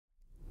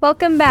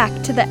Welcome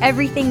back to the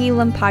Everything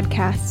Elim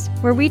podcast,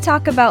 where we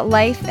talk about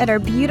life at our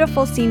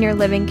beautiful senior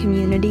living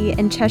community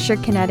in Cheshire,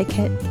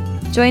 Connecticut.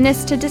 Join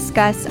us to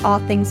discuss all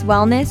things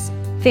wellness,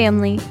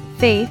 family,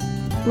 faith,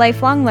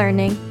 lifelong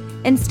learning,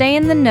 and stay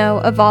in the know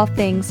of all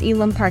things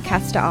Elim Park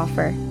has to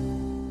offer.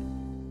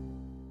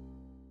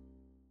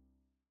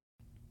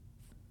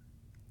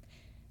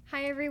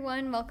 Hi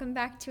everyone, welcome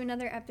back to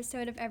another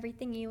episode of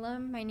Everything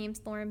Elim. My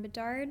name's Lauren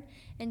Bedard,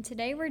 and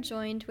today we're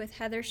joined with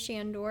Heather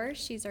Chandor.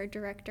 She's our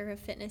Director of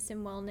Fitness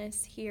and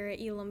Wellness here at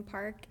Elim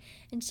Park,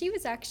 and she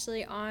was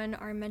actually on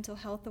our mental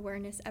health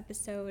awareness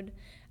episode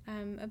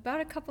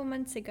about a couple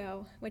months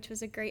ago, which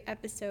was a great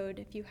episode.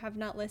 If you have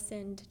not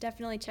listened,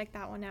 definitely check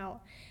that one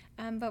out.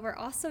 But we're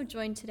also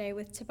joined today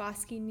with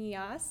Tabaski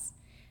Niasse.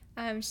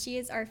 She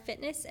is our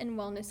Fitness and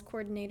Wellness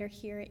Coordinator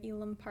here at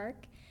Elim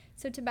Park.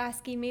 So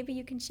Tabaski, maybe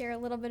you can share a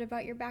little bit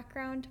about your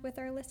background with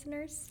our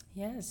listeners?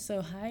 Yes,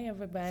 so hi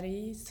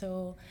everybody.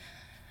 So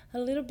a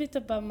little bit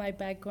about my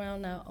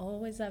background. I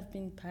always have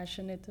been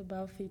passionate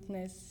about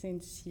fitness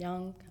since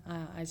young.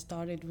 I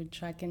started with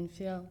track and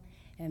field,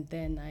 and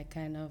then I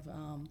kind of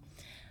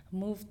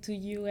moved to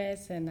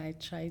US and I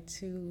tried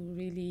to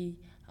really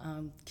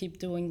keep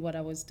doing what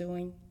I was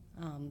doing.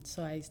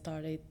 So I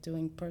started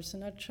doing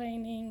personal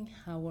training.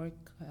 I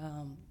work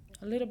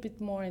a little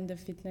bit more in the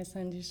fitness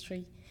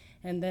industry.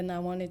 And then I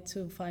wanted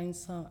to find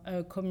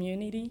a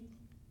community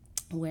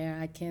where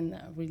I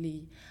can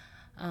really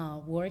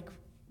work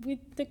with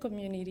the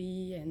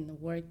community and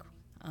work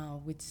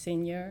with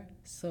senior.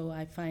 So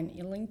I find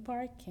Elim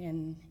Park,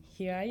 and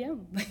here I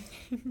am.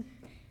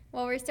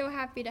 Well, we're so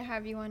happy to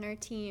have you on our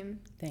team.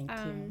 Thank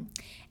you.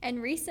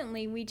 And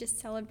recently, we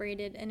just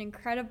celebrated an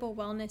incredible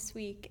wellness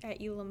week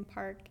at Elim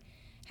Park.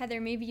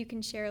 Heather, maybe you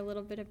can share a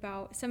little bit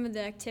about some of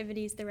the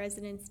activities the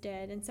residents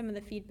did and some of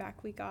the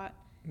feedback we got.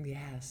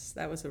 Yes,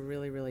 that was a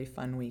really, really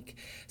fun week.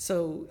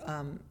 So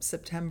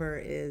September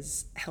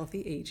is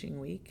Healthy Aging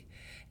Week,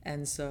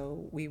 and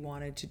so we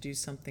wanted to do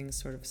something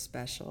sort of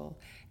special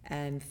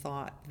and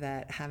thought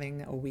that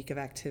having a week of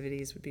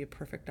activities would be a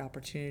perfect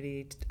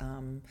opportunity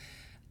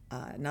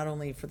not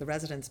only for the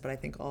residents, but I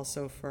think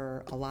also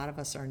for a lot of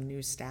us are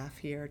new staff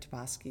here.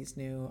 Tabaski's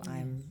new,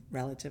 I'm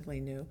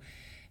relatively new.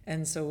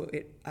 And so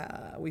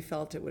we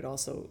felt it would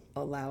also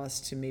allow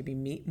us to maybe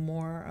meet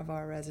more of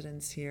our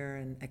residents here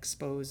and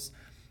expose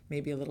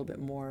maybe a little bit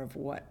more of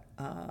what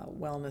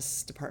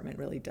wellness department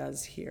really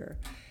does here.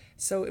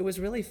 So it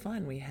was really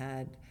fun. We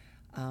had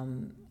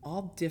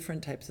all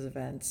different types of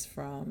events,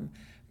 from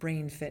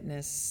brain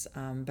fitness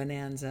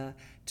bonanza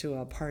to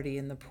a party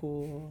in the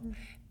pool,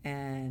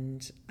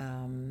 and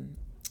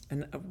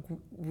a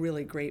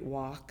really great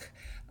walk.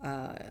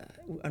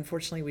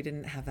 Unfortunately, we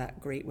didn't have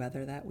that great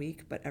weather that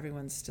week, but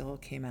everyone still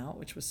came out,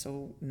 which was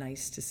so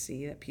nice to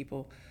see that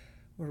people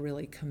were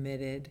really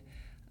committed.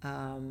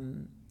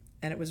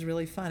 And it was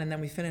really fun. And then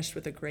we finished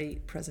with a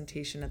great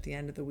presentation at the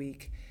end of the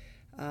week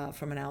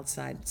from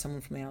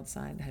someone from the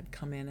outside had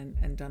come in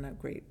and done a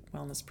great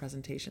wellness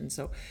presentation.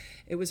 So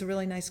it was a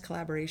really nice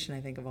collaboration,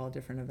 I think, of all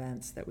different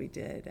events that we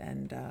did.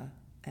 And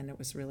it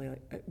was really,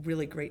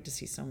 really great to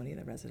see so many of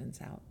the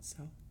residents out.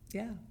 So,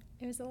 yeah.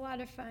 It was a lot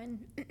of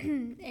fun.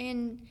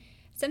 And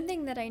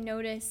something that I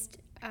noticed,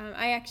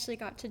 I actually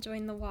got to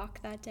join the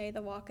walk that day,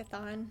 the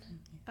walkathon.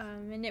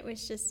 And it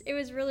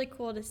was really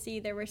cool to see.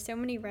 There were so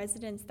many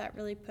residents that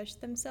really pushed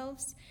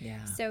themselves.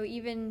 Yeah. So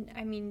even,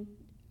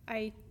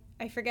 I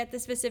forget the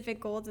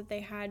specific goal that they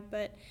had,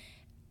 but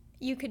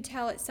you could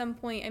tell at some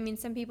point,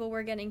 some people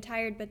were getting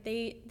tired, but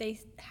they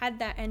had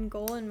that end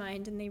goal in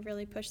mind and they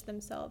really pushed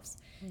themselves.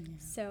 Yeah.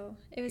 So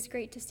it was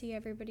great to see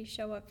everybody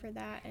show up for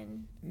that.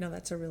 And no,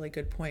 that's a really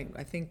good point.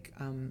 I think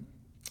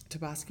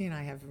Tabaski and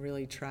I have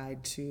really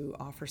tried to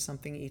offer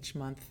something each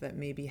month that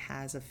maybe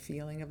has a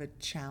feeling of a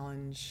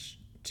challenge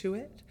to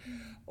it,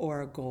 or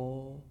a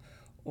goal,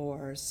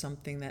 or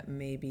something that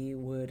maybe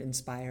would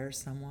inspire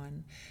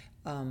someone.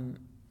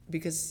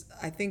 Because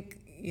I think,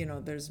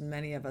 there's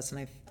many of us,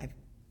 and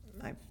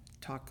I've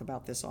talked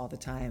about this all the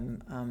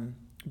time,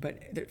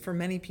 but for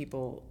many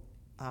people,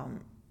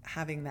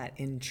 having that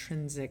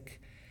intrinsic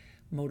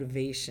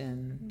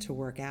motivation to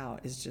work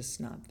out is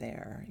just not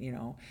there,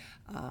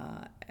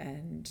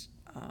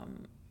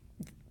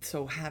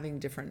 so having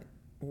different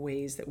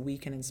ways that we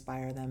can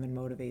inspire them and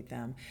motivate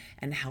them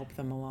and help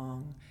them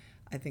along,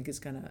 I think is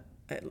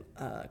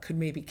could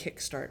maybe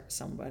kickstart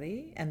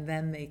somebody, and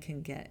then they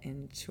can get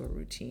into a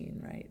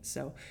routine, right?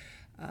 So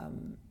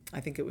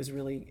I think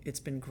it's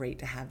been great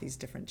to have these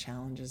different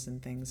challenges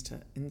and things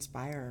to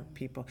inspire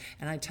people.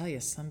 And I tell you,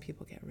 some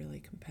people get really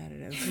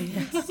competitive.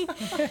 Yes,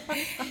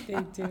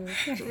 they do.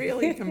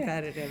 Really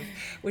competitive,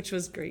 which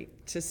was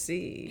great to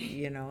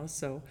see,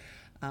 so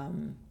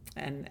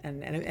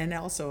and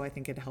also I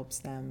think it helps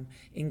them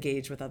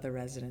engage with other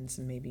residents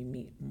and maybe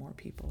meet more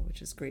people,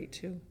 which is great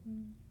too.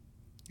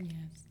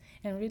 Yes,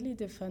 and really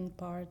the fun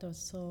part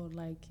also,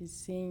 is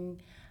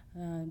seeing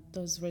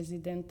those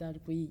residents that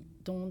we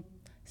don't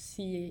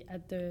see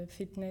at the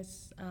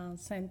fitness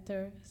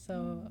center.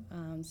 So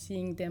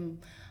seeing them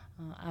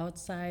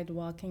outside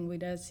walking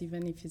with us,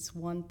 even if it's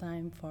one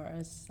time for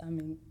us. I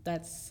mean,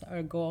 that's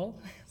our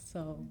goal.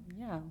 So,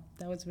 yeah,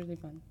 that was really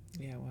fun.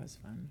 Yeah, it was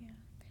fun. Yeah.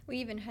 We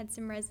even had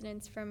some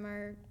residents from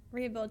our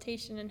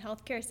rehabilitation and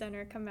healthcare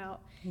center come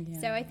out. Yeah.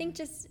 So I think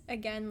just,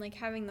 again, like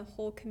having the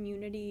whole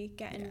community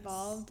get Yes.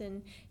 involved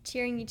and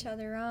cheering each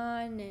other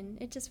on,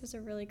 and it just was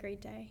a really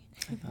great day.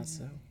 I thought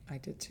so. I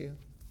did too.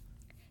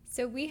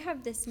 So we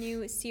have this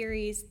new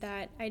series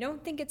that I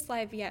don't think it's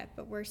live yet,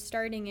 but we're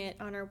starting it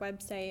on our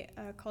website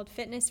called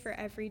Fitness for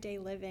Everyday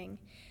Living.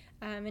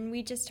 And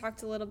we just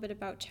talked a little bit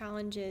about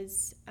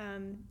challenges.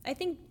 I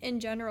think in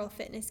general,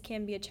 fitness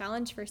can be a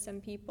challenge for some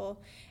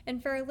people.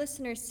 And for our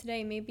listeners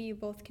today, maybe you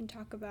both can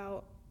talk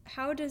about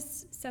how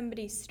does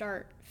somebody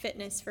start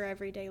fitness for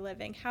everyday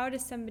living? How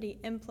does somebody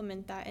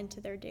implement that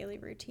into their daily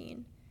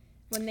routine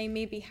when they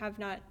maybe have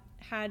not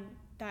had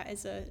that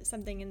as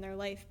something in their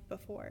life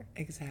before?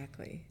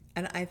 Exactly.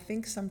 And I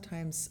think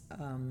sometimes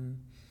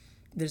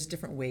there's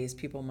different ways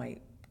people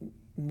might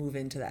move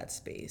into that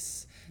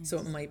space. Yes. So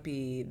it might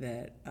be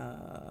that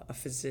a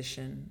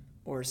physician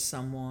or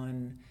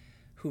someone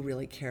who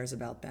really cares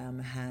about them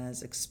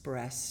has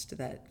expressed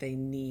that they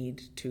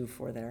need to,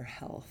 for their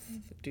health,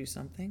 do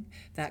something.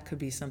 That could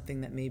be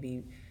something that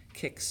maybe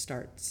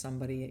kickstarts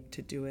somebody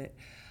to do it.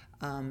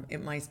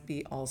 It might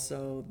be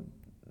also,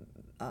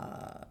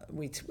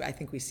 I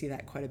think we see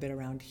that quite a bit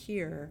around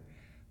here,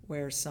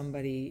 where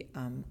somebody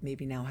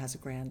maybe now has a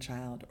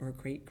grandchild or a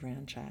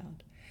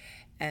great-grandchild,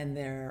 and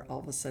they're all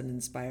of a sudden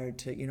inspired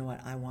to, you know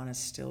what, I want to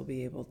still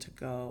be able to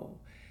go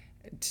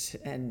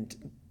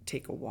and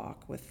take a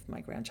walk with my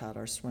grandchild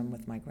or swim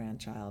with my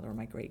grandchild or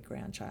my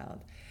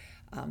great-grandchild.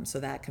 So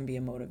that can be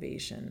a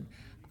motivation.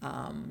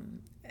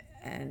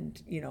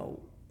 And, you know,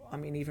 I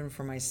mean, even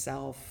for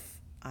myself,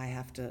 I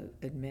have to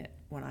admit,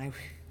 when I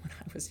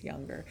was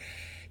younger,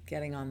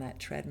 getting on that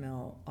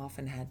treadmill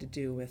often had to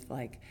do with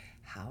like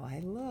how I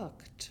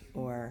looked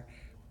or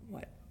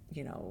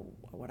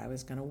what I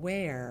was going to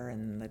wear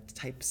and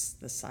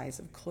the size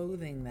of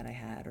clothing that I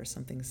had or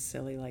something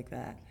silly like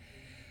that.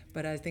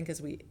 But I think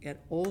as we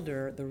get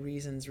older, the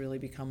reasons really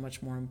become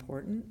much more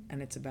important,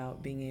 and it's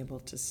about being able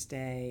to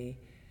stay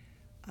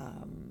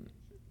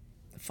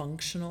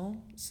functional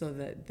so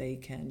that they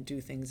can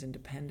do things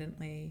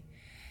independently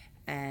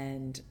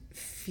and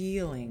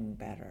feeling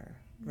better,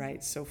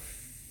 right? So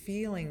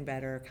feeling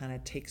better kind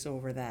of takes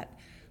over that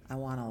I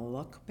want to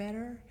look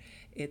better.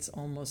 It's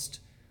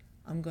almost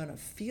I'm going to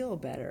feel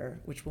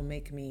better, which will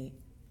make me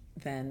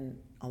then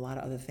a lot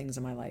of other things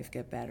in my life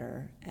get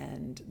better.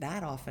 And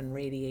that often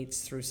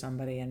radiates through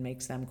somebody and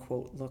makes them,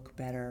 quote, look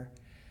better,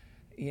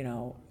 you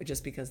know,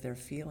 just because they're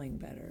feeling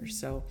better.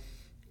 So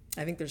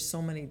I think there's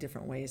so many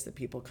different ways that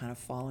people kind of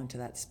fall into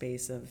that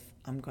space of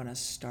I'm going to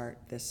start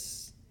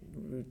this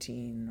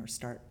routine or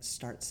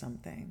start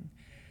something.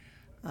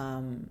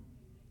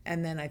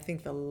 And then I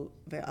think the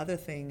other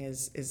thing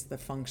is the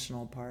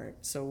functional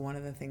part. So one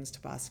of the things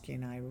Tabaski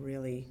and I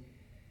really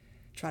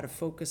try to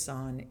focus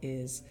on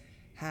is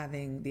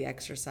having the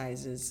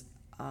exercises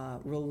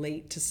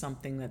relate to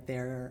something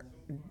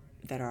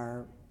that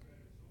our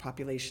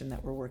population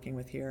that we're working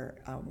with here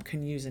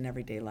can use in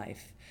everyday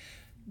life.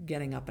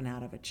 Getting up and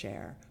out of a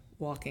chair,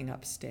 walking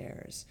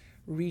upstairs,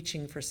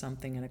 reaching for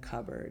something in a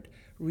cupboard,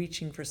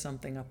 reaching for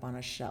something up on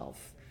a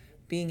shelf,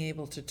 being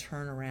able to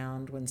turn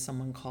around when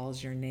someone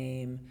calls your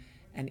name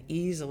and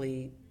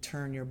easily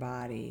turn your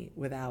body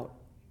without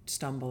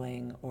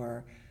stumbling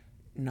or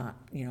not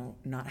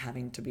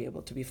having to be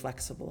able to be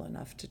flexible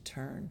enough to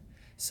turn.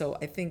 So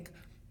I think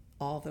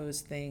all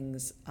those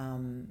things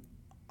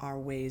are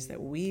ways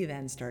that we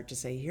then start to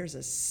say, here's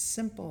a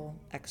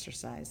simple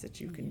exercise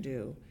that you can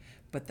do,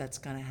 but that's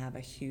going to have a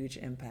huge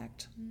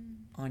impact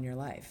on your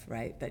life,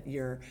 right? That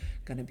you're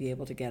going to be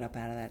able to get up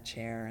out of that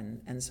chair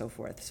and so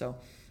forth. So,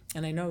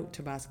 and I know,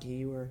 Tabaski,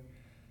 you were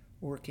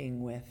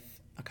working with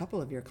a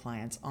couple of your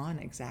clients on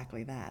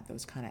exactly that,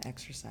 those kind of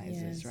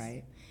exercises,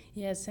 right?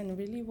 Yes, and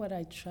really what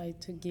I try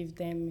to give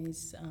them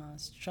is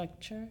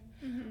structure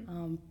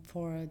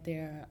for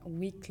their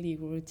weekly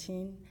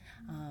routine,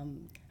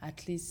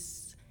 at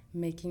least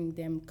making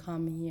them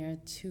come here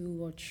 2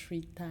 or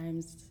 3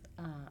 times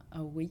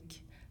a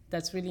week.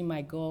 That's really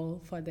my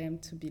goal, for them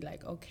to be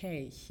like,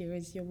 okay, here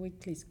is your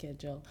weekly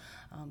schedule.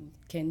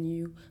 Can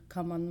you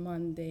come on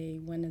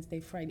Monday, Wednesday,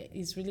 Friday?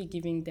 It's really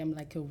giving them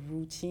like a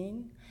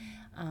routine.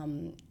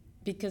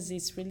 Because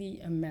it's really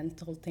a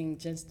mental thing,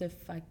 just the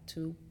fact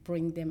to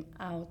bring them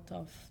out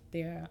of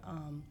their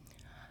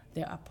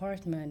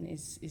apartment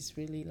is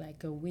really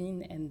like a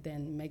win, and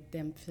then make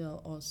them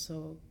feel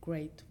also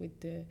great with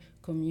the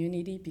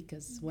community,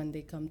 because when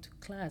they come to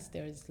class,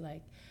 there's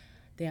like,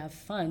 they have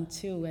fun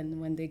too,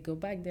 and when they go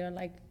back, they're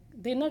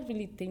not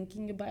really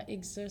thinking about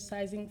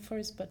exercising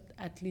first, but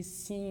at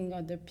least seeing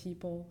other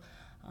people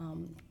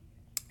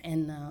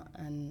and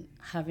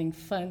having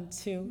fun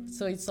too.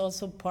 So it's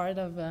also part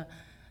of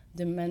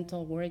the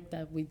mental work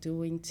that we're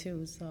doing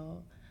too.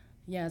 So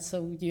yeah,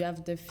 so you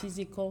have the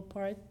physical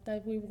part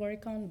that we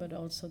work on, but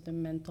also the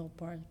mental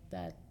part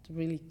that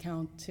really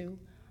count too,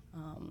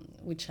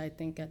 which I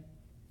think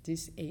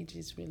this age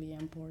is really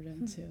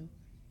important too.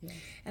 Yeah.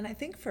 And I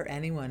think for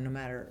anyone, no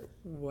matter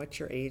what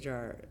your age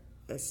are,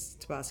 as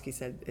Tabaski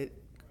said,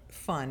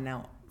 fun.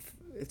 Now,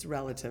 it's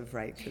relative,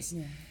 right? Because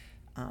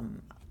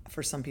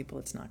for some people,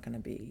 it's not going to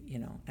be,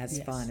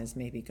 as fun as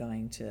maybe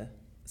going to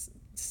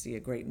see a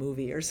great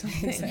movie or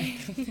something.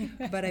 Exactly.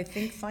 But I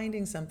think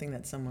finding something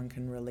that someone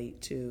can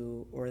relate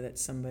to, or that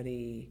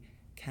somebody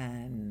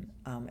can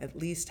at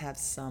least have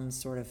some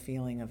sort of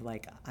feeling of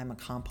like, I'm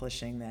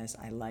accomplishing this,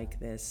 I like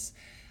this,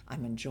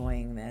 I'm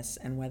enjoying this,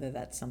 and whether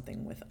that's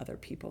something with other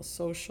people,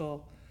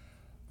 social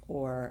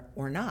or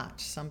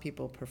not. Some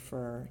people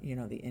prefer,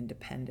 the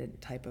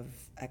independent type of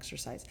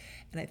exercise.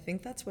 And I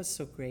think that's what's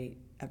so great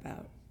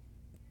about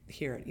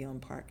here at Elim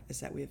Park,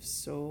 is that we have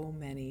so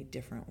many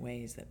different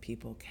ways that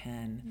people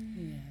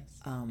can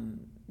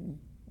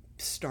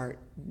start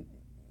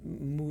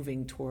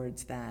moving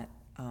towards that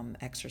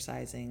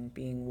exercising,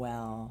 being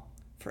well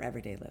for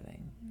everyday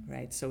living,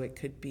 right? So it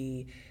could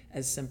be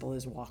as simple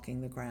as walking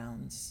the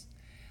grounds.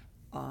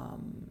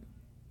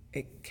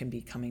 It can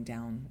be coming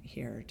down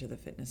here to the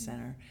fitness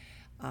center.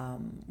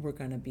 We're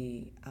going to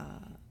be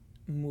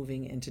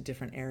moving into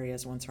different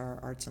areas. Once our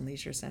Arts and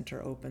Leisure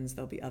Center opens,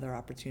 there'll be other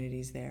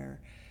opportunities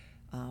there.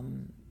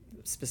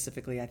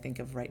 Specifically, I think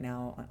of right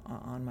now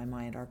on my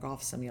mind our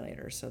golf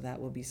simulator. So that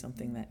will be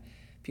something that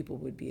people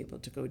would be able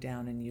to go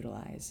down and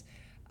utilize.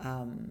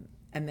 And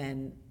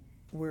then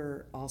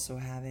we're also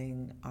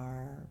having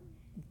our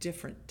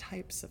different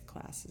types of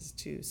classes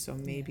too. So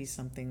maybe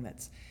something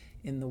that's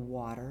in the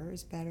water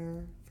is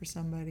better for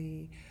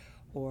somebody,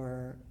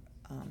 or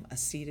a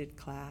seated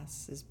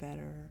class is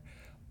better,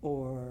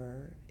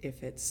 or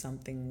if it's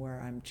something where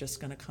I'm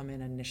just going to come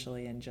in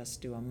initially and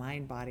just do a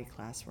mind-body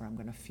class where I'm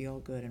going to feel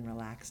good and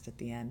relaxed at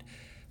the end.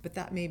 But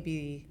that may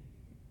be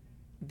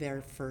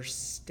their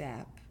first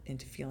step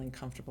into feeling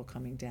comfortable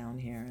coming down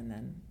here, and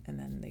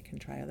then they can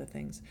try other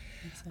things.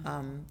 Exactly.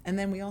 And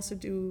then we also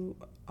do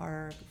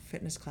our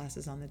fitness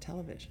classes on the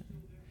television.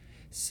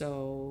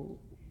 So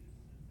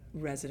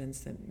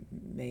residents that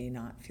may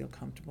not feel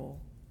comfortable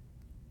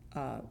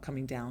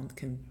coming down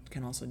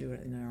can also do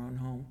it in their own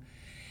home.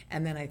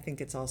 And then I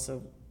think it's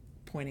also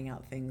pointing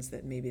out things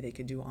that maybe they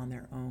could do on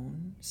their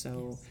own.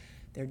 So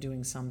they're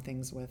doing some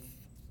things with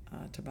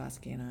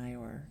Tabaski and I,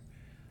 or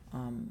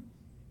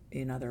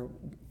in other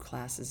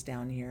classes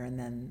down here, and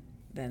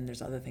then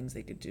there's other things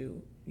they could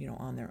do,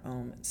 on their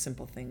own,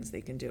 simple things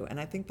they can do. And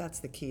I think that's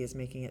the key, is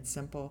making it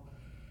simple,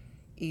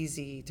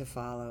 easy to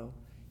follow,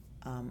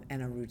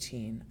 and a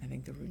routine. I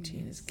think the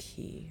routine is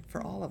key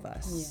for all of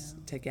us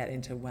to get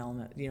into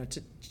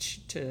wellness,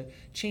 to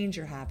change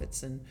your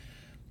habits and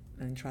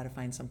try to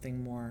find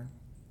something more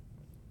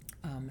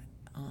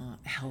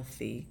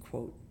healthy,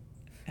 quote,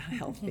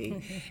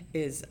 healthy,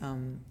 is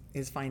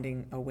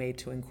finding a way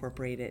to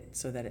incorporate it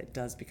so that it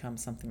does become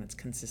something that's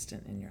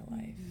consistent in your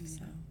life.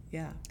 So,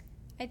 yeah.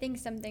 I think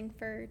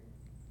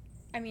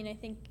I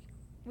think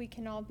we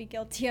can all be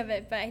guilty of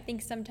it, but I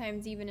think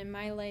sometimes even in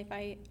my life,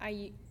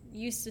 I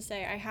used to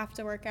say, I have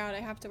to work out.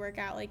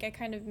 Like, I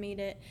kind of made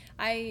it.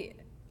 I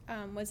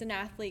was an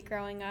athlete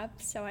growing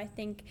up, so I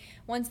think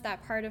once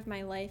that part of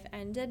my life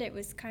ended, it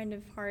was kind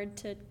of hard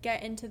to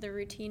get into the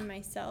routine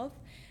myself.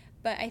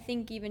 But I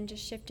think even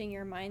just shifting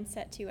your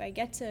mindset to, I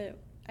get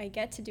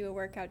to do a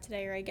workout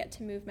today, or I get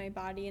to move my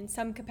body in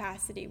some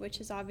capacity, which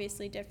is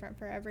obviously different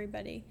for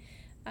everybody.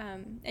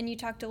 And you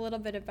talked a little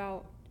bit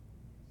about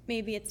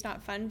maybe it's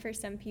not fun for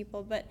some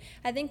people, but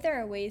I think there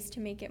are ways to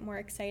make it more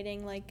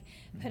exciting, like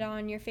put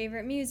on your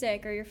favorite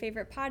music or your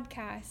favorite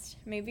podcast.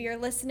 Maybe you're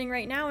listening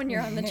right now and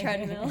you're on the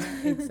treadmill.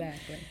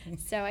 Exactly.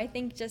 So I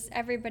think just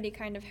everybody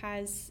kind of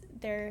has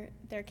their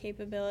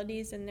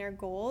capabilities and their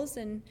goals,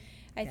 and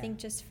I think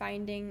just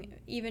finding,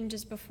 even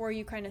just before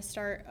you kind of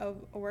start a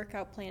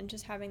workout plan,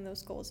 just having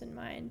those goals in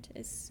mind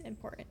is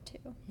important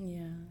too.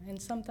 Yeah, and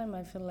sometimes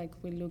I feel like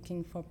we're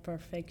looking for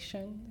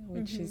perfection,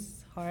 which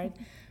is hard.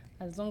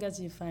 As long as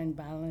you find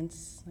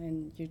balance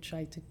and you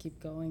try to keep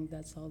going,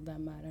 that's all that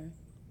matters.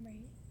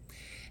 Right.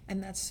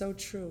 And that's so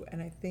true.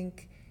 And I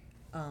think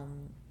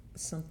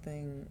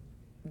something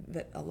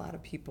that a lot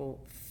of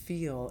people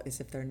feel is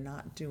if they're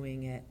not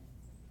doing it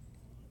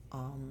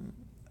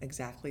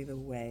exactly the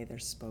way they're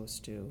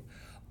supposed to,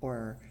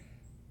 or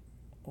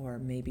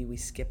maybe we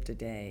skipped a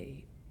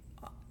day,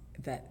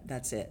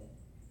 that's it,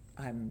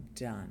 I'm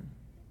done.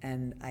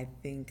 And I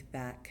think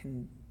that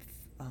can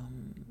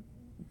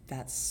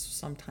that's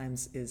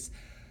sometimes is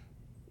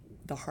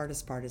the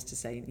hardest part, is to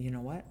say, you know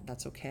what,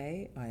 that's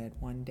okay, I had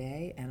one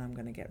day and I'm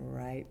going to get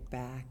right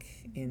back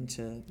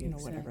into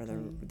whatever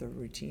the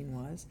routine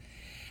was.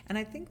 And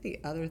I think the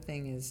other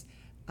thing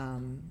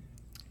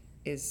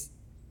is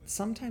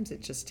sometimes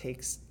it just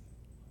takes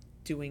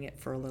doing it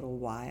for a little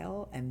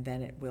while, and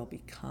then it will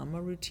become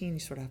a routine. You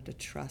sort of have to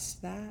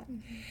trust that.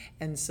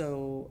 And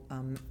so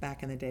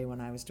back in the day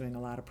when I was doing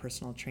a lot of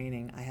personal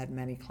training, I had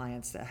many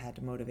clients that I had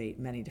to motivate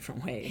many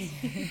different ways.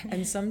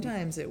 And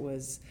sometimes it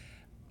was,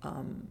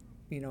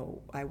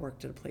 I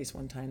worked at a place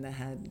one time that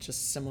had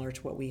just similar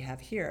to what we have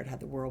here. It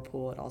had the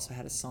whirlpool. It also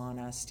had a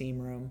sauna, steam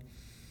room.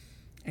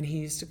 And he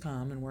used to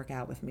come and work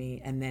out with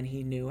me, and then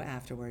he knew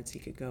afterwards he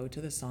could go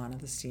to the sauna,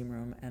 the steam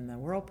room, and the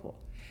whirlpool.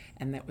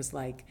 And that was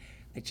like,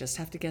 I just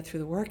have to get through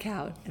the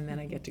workout, and then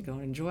I get to go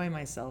and enjoy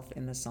myself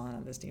in the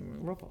sauna, the steam room,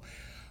 the whirlpool.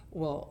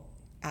 Well,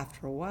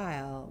 after a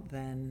while,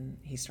 then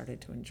he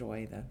started to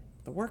enjoy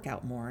the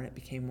workout more, and it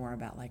became more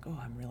about like, oh,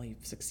 I'm really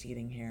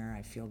succeeding here,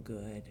 I feel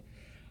good.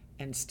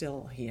 And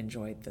still, he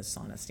enjoyed the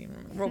sauna, steam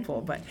room, and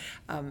whirlpool. But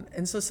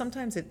and so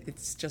sometimes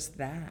it's just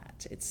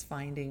that. It's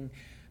finding,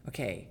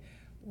 okay,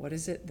 what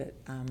is it that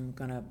I'm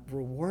going to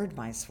reward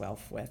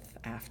myself with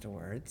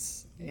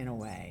afterwards, in a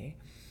way?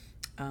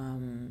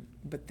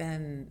 But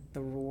then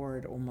the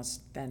reward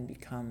almost then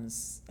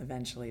becomes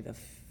eventually the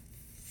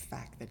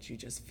fact that you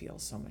just feel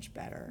so much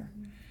better.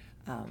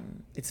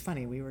 It's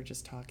funny, we were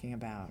just talking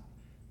about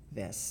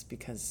this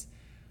because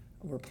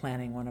we're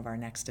planning one of our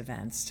next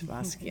events,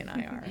 Tabaski and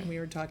I are, and we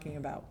were talking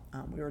about,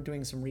 we were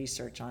doing some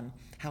research on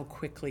how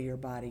quickly your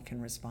body can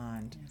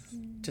respond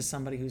to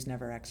somebody who's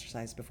never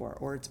exercised before,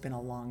 or it's been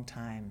a long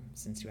time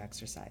since you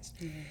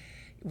exercised.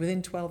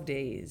 Within 12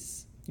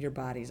 days, your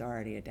body's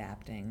already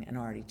adapting and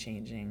already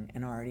changing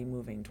and already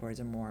moving towards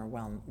a more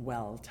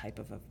well type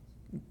of a,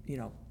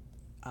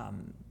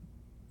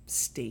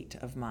 state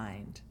of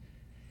mind.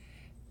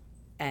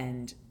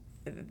 And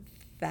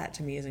that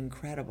to me is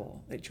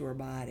incredible, that your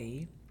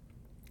body,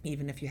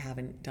 even if you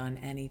haven't done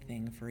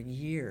anything for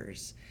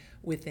years,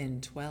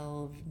 within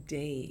 12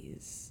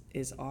 days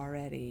is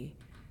already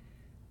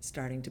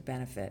starting to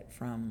benefit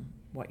from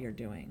what you're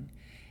doing.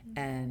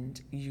 And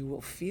you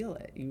will feel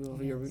it.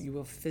 You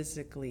will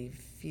physically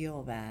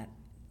feel that,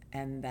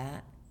 and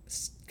that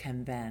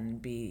can then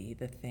be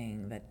the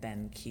thing that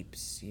then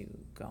keeps you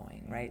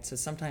going, right? So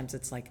sometimes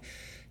it's like,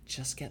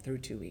 just get through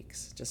 2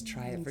 weeks. Just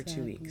try it for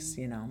 2 weeks,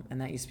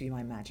 And that used to be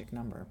my magic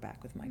number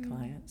back with my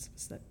clients,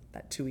 was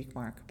that 2 week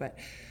mark. But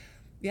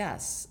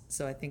yes,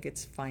 so I think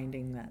it's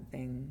finding that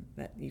thing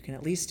that you can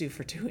at least do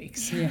for 2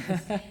 weeks.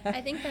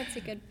 I think that's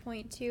a good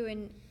point too.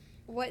 And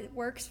what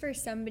works for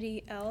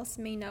somebody else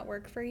may not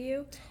work for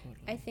you. Totally.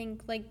 I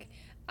think, like,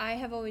 I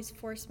have always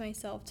forced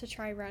myself to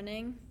try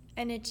running,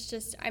 and it's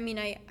just,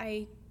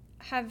 I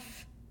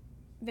have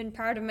been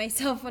proud of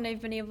myself when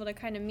I've been able to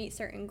kind of meet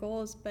certain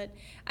goals, but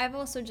I've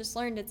also just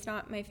learned it's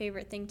not my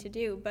favorite thing to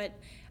do. But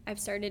I've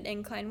started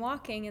incline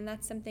walking, and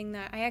that's something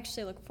that I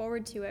actually look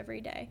forward to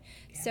every day.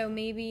 So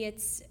maybe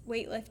it's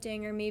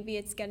weightlifting, or maybe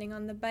it's getting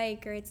on the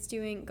bike, or it's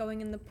going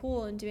in the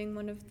pool and doing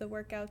one of the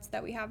workouts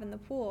that we have in the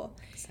pool.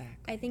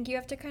 Exactly. I think you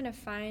have to kind of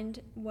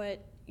find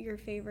what your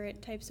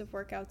favorite types of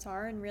workouts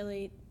are, and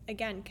really,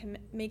 again,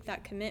 make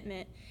that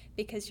commitment,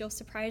 because you'll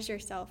surprise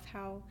yourself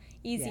how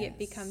easy it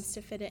becomes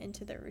to fit it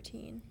into the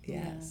routine.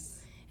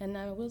 Yes. And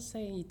I will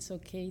say it's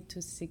okay to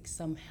seek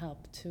some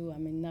help too. I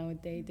mean,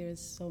 nowadays there's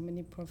so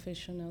many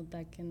professionals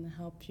that can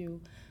help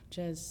you,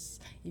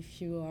 just if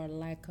you are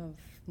lack of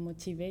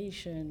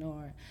motivation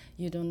or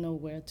you don't know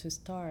where to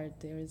start.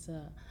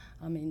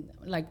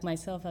 Like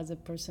myself as a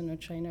personal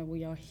trainer,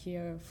 we are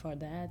here for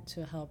that,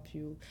 to help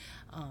you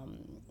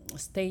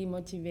stay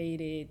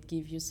motivated,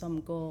 give you some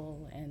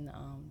goal, and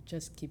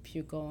just keep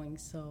you going.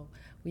 So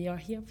we are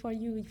here for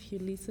you if you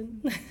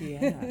listen.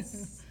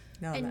 Yes.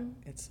 No,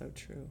 it's so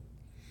true.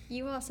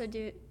 You also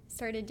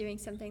started doing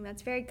something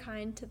that's very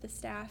kind to the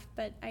staff,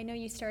 but I know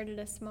you started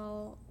a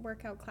small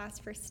workout class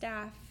for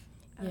staff.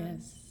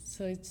 Yes,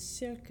 so it's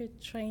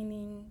circuit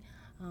training.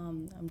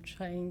 We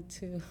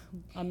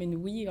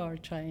are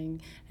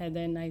trying, and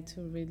then I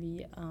to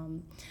really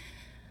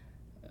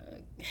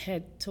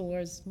head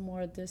towards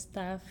more the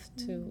staff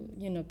to,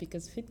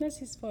 because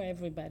fitness is for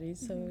everybody,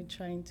 so we're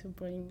trying to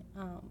bring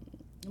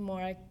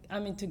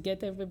to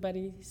get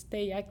everybody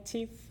stay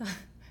active.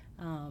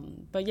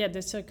 But yeah,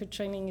 the circuit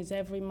training is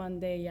every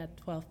Monday at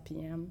 12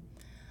 p.m.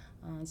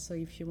 So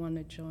if you want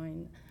to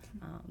join,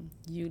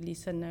 you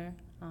listener,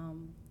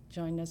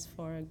 join us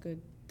for a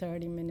good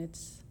 30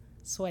 minutes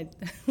sweat.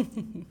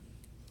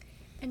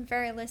 And for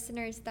our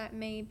listeners that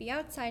may be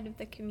outside of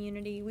the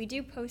community, we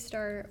do post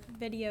our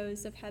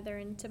videos of Heather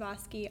and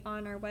Tabaski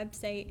on our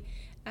website.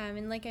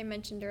 And like I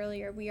mentioned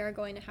earlier, we are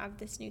going to have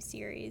this new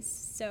series.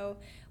 So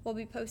we'll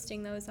be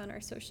posting those on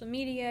our social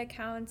media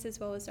accounts, as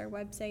well as our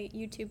website,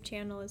 YouTube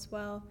channel as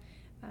well.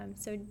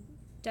 So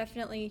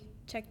definitely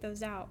check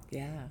those out.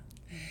 Yeah.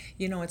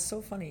 It's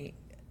so funny.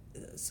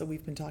 So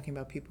we've been talking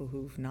about people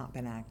who've not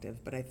been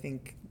active, but I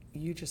think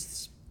you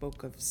just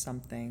spoke of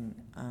something,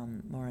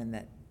 Lauren,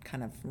 that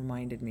kind of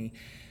reminded me.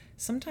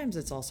 Sometimes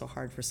it's also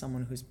hard for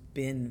someone who's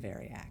been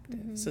very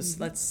active. So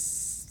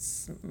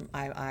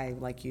I,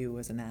 like you,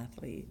 was an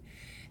athlete.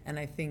 And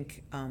I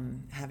think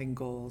having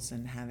goals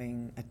and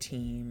having a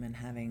team and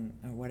having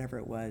whatever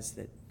it was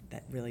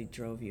that really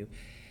drove you,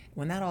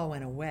 when that all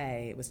went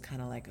away, it was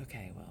kind of like,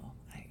 okay, well,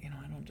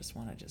 I don't just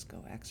want to just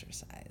go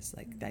exercise.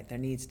 Like that, there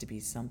needs to be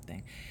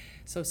something.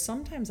 So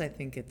sometimes I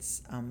think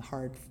it's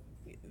hard,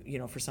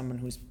 for someone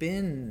who's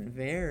been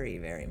very,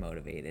 very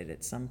motivated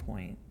at some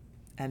point,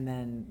 and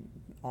then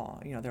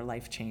their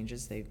life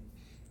changes. They're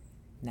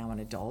now an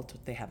adult.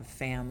 They have a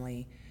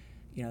family.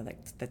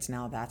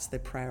 that's the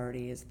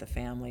priority, is the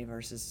family,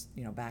 versus,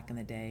 back in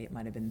the day it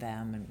might have been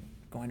them and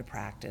going to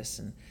practice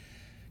and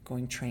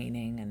going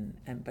training,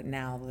 but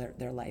now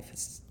their life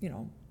is,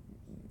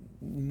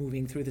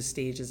 moving through the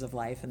stages of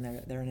life, and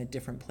they're in a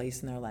different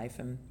place in their life.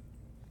 And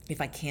if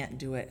I can't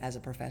do it as a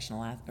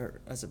professional or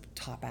as a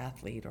top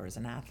athlete or as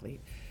an athlete,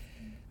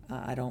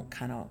 I'm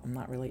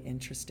not really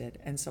interested.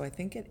 And so I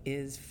think it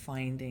is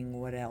finding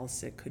what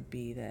else it could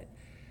be that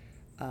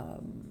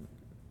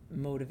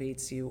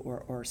motivates you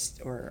or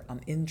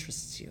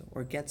interests you,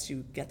 or gets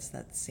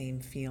that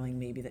same feeling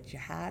maybe that you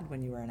had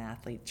when you were an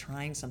athlete,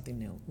 trying something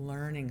new,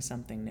 learning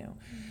something new.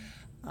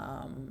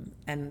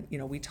 And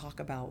we talk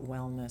about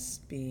wellness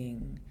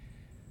being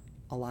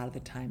a lot of the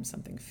time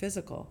something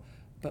physical,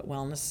 but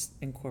wellness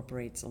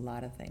incorporates a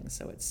lot of things.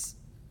 So it's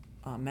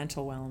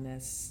mental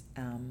wellness,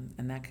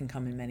 and that can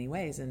come in many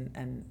ways.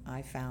 And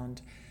I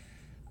found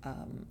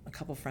a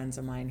couple friends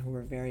of mine who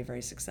were very,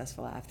 very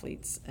successful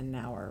athletes and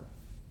now are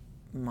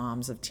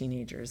moms of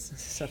teenagers,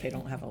 so they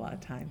don't have a lot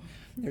of time.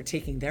 They're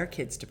taking their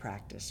kids to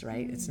practice,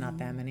 right? It's not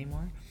them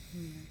anymore.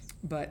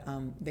 But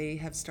they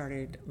have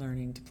started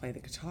learning to play the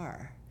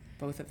guitar,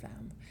 both of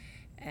them,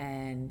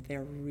 and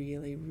they're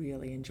really,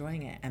 really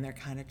enjoying it. And they're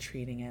kind of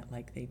treating it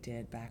like they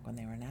did back when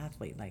they were an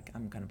athlete, like,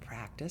 I'm going to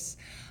practice,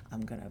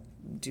 I'm going to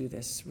do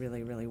this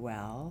really, really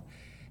well.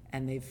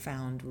 And they've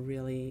found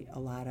really a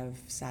lot of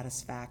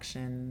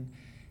satisfaction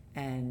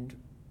and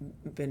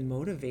been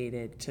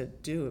motivated to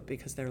do it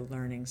because they're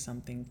learning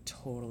something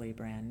totally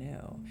brand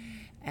new.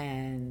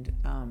 And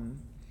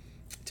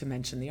to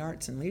mention the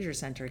Arts and Leisure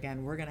Center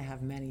again, we're going to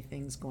have many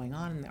things going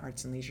on in the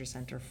Arts and Leisure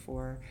Center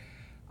for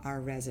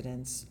our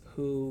residents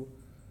who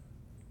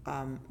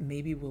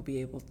maybe we'll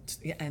be able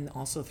to, and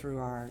also through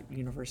our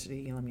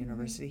university, Elim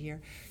University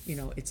here,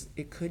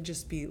 it could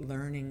just be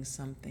learning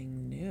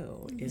something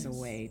new is a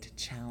way to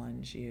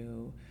challenge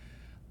you,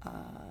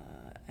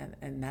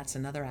 and that's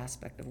another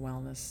aspect of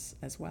wellness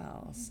as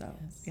well. So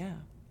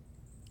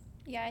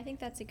yeah, I think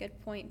that's a good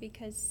point,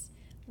 because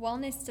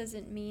wellness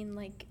doesn't mean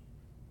like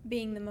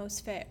being the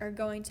most fit or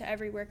going to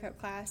every workout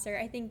class, or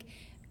I think,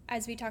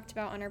 as we talked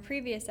about on our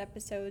previous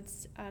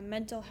episodes,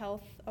 mental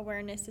health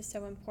awareness is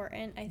so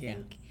important. I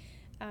think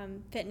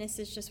fitness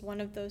is just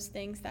one of those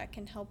things that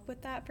can help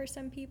with that for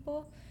some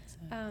people.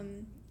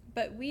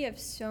 But we have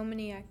so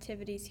many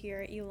activities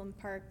here at Elim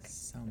Park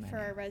for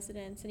our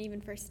residents and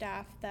even for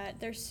staff, that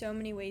there's so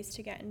many ways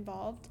to get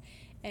involved.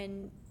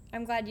 And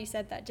I'm glad you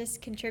said that.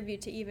 Just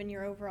contribute to even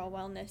your overall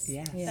wellness.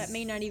 Yes. That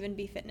may not even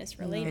be fitness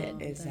related.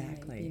 No,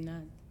 Exactly.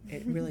 not.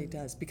 It really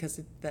does,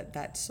 because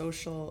that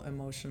social,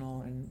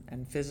 emotional,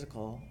 and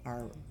physical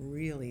are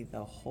really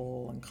the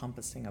whole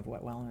encompassing of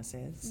what wellness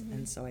is.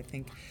 And so I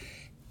think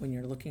when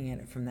you're looking at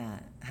it from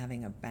that,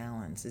 having a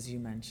balance, as you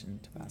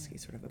mentioned, Tabaski,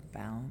 sort of a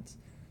balance,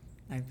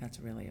 I think that's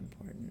really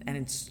important. And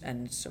it's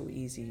so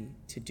easy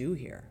to do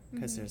here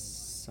because there's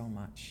so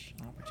much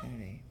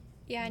opportunity.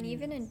 Yeah, and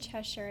even in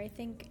Cheshire,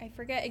 I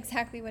forget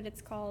exactly what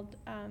it's called,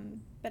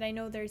 but I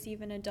know there's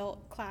even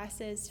adult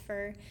classes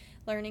for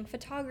learning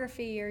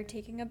photography or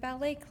taking a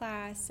ballet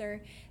class,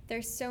 or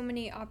there's so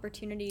many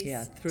opportunities.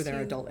 Yeah, through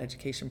their adult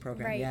education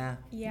program. Right. Yeah.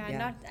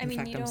 In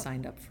fact, I'm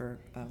signed up for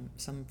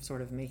some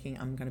sort of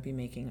I'm going to be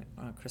making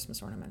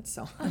Christmas ornaments.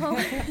 So. Oh,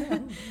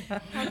 how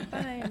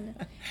fun!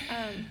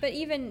 But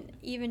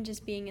even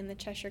just being in the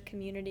Cheshire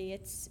community,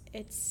 it's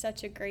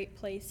such a great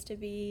place to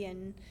be,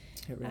 and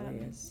it really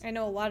is. I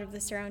know a lot of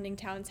the surrounding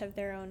towns have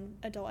their own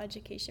adult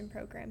education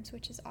programs,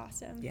 which is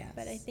awesome. Yes.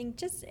 But I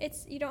think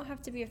you don't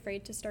have to be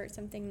afraid to start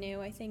something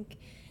new. I think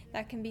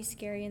that can be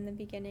scary in the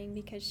beginning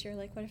because you're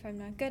like, what if I'm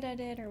not good at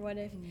it, or what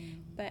if?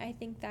 But I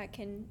think that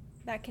can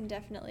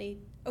definitely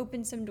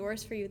open some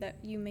doors for you that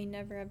you may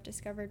never have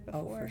discovered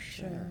before.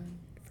 Oh,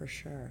 for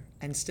sure.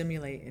 And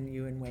stimulate in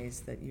you in ways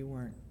that you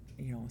weren't,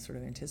 sort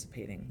of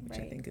anticipating, which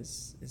I think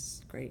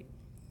is great.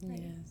 Right.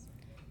 Yes.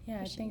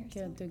 Yeah, I think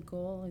the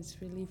goal is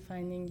really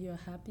finding your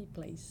happy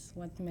place,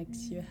 what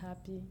makes you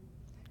happy,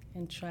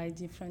 and try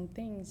different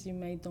things. You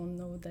may don't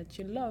know that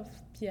you love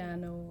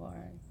piano or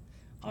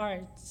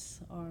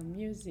arts or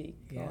music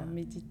or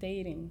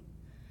meditating.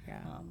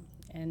 Yeah.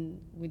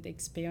 And with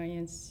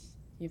experience,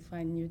 you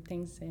find new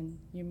things and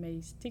you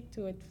may stick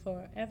to it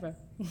forever.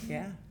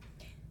 Yeah.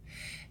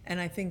 And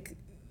I think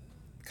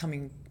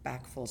coming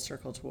back full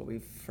circle to what we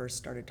first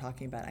started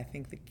talking about, I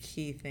think the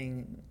key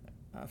thing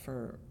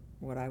for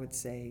what I would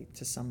say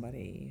to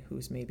somebody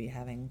who's maybe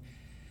having,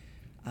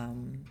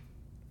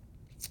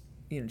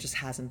 just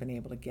hasn't been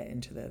able to get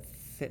into the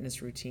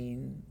fitness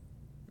routine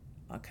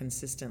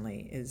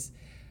consistently is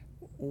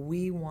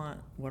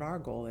what our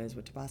goal is,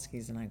 what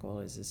Tabaski's and my goal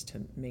is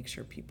to make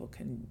sure people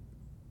can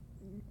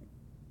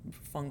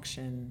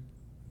function,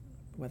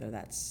 whether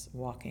that's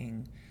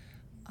walking,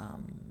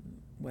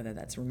 whether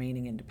that's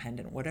remaining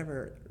independent,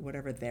 whatever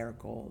their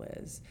goal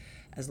is,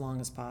 as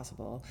long as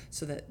possible,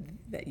 so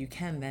that you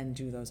can then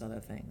do those other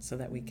things, so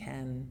that we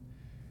can,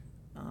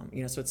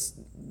 so it's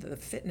the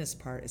fitness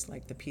part is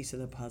like the piece of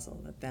the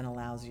puzzle that then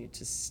allows you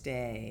to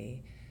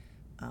stay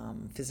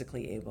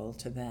physically able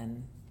to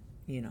then,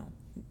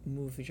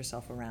 move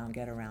yourself around,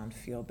 get around,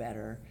 feel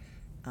better,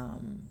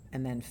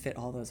 and then fit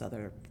all those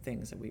other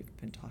things that we've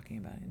been talking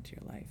about into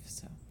your life.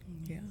 So,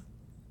 yeah.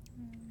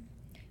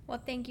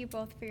 Well, thank you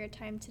both for your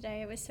time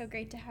today. It was so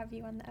great to have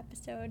you on the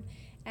episode,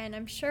 and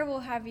I'm sure we'll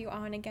have you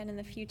on again in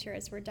the future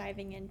as we're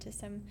diving into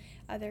some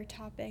other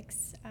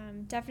topics.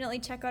 Definitely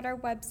check out our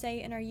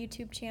website and our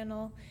YouTube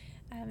channel,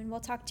 and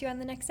we'll talk to you on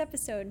the next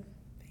episode.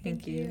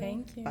 Thank you.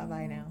 Thank you.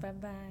 Bye-bye now.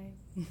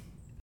 Bye-bye.